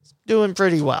doing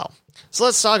pretty well. So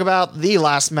let's talk about the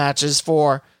last matches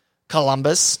for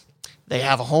Columbus. They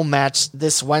have a home match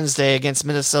this Wednesday against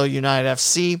Minnesota United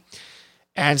FC.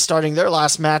 And starting their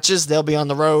last matches, they'll be on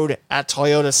the road at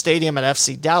Toyota Stadium at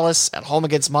FC Dallas, at home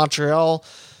against Montreal,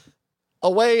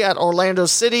 away at Orlando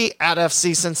City, at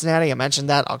FC Cincinnati. I mentioned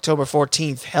that October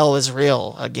 14th, hell is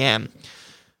real again.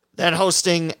 Then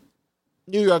hosting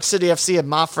New York City FC at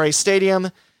Mafre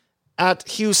Stadium, at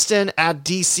Houston, at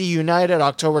DC United,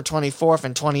 October 24th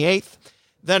and 28th.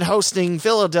 Then hosting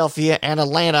Philadelphia and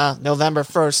Atlanta, November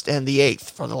 1st and the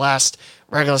 8th for the last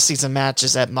regular season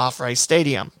matches at Mafre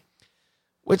Stadium.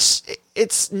 Which,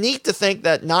 it's neat to think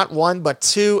that not one, but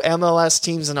 2 MLS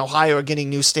teams in Ohio are getting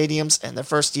new stadiums, and the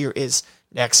first year is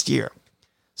next year.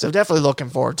 So definitely looking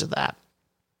forward to that.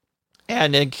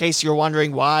 And in case you're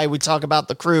wondering why we talk about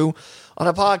the Crew on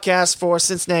a podcast for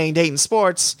Cincinnati and Dayton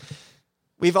Sports,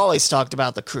 we've always talked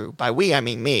about the Crew. By we, I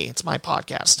mean me. It's my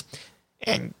podcast.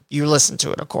 And you listen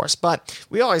to it, of course. But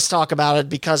we always talk about it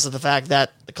because of the fact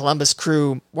that the Columbus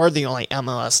Crew were the only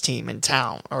MLS team in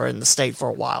town or in the state for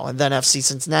a while. And then FC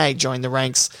Cincinnati joined the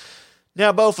ranks.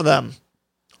 Now both of them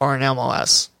are in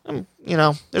MLS.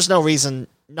 There's no reason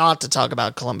not to talk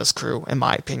about Columbus Crew, in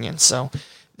my opinion. So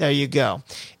there you go.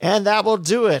 And that will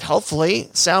do it.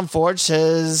 Hopefully, SoundForge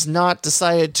has not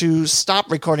decided to stop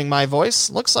recording my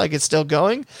voice. Looks like it's still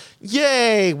going.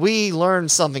 Yay! We learned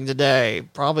something today.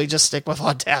 Probably just stick with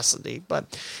Audacity.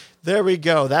 But there we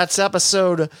go. That's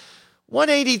episode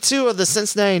 182 of the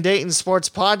Cincinnati and Dayton Sports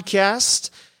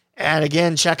Podcast. And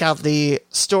again, check out the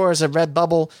stores at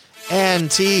Redbubble and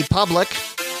TeePublic.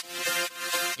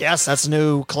 Yes, that's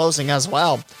new closing as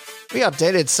well. We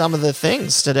updated some of the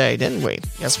things today, didn't we?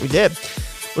 Yes, we did.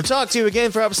 We'll talk to you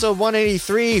again for episode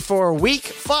 183 for Week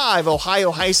 5 Ohio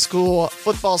High School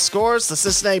football scores. The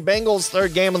Cincinnati Bengals'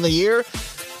 third game of the year.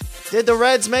 Did the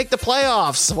Reds make the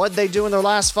playoffs? What'd they do in their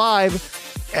last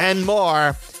 5? And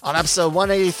more on episode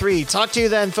 183. Talk to you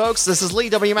then, folks. This is Lee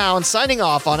W. Mowen signing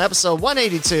off on episode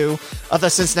 182 of the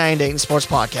Cincinnati and Dayton Sports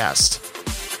Podcast.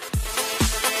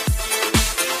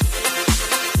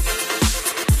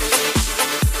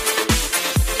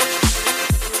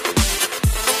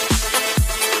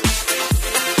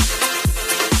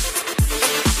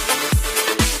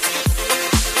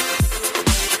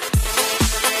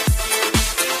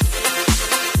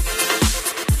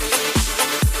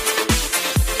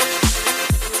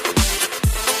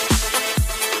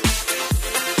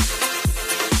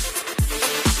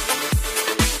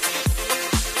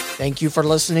 Thank you for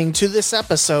listening to this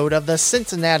episode of the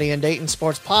Cincinnati and Dayton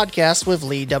Sports Podcast with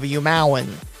Lee W. Mowen.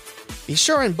 Be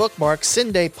sure and bookmark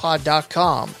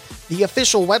CinDayPod.com, the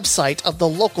official website of the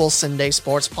local CinDay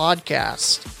Sports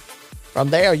Podcast.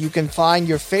 From there, you can find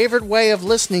your favorite way of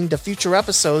listening to future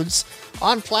episodes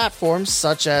on platforms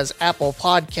such as Apple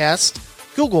Podcast,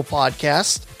 Google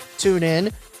Podcast,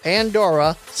 TuneIn,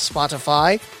 Pandora,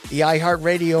 Spotify, the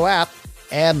iHeartRadio app,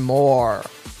 and more.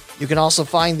 You can also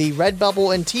find the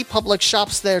Redbubble and TeePublic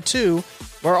shops there too,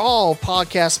 where all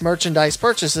podcast merchandise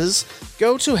purchases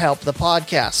go to help the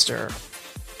podcaster.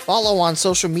 Follow on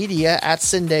social media at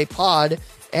CinDayPod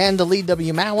and the Lee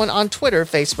W. Mowen on Twitter,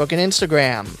 Facebook, and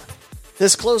Instagram.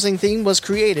 This closing theme was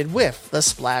created with the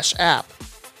Splash app.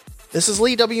 This is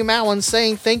Lee W. Mowen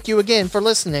saying thank you again for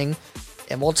listening,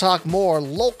 and we'll talk more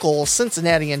local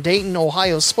Cincinnati and Dayton,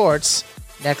 Ohio sports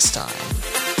next time.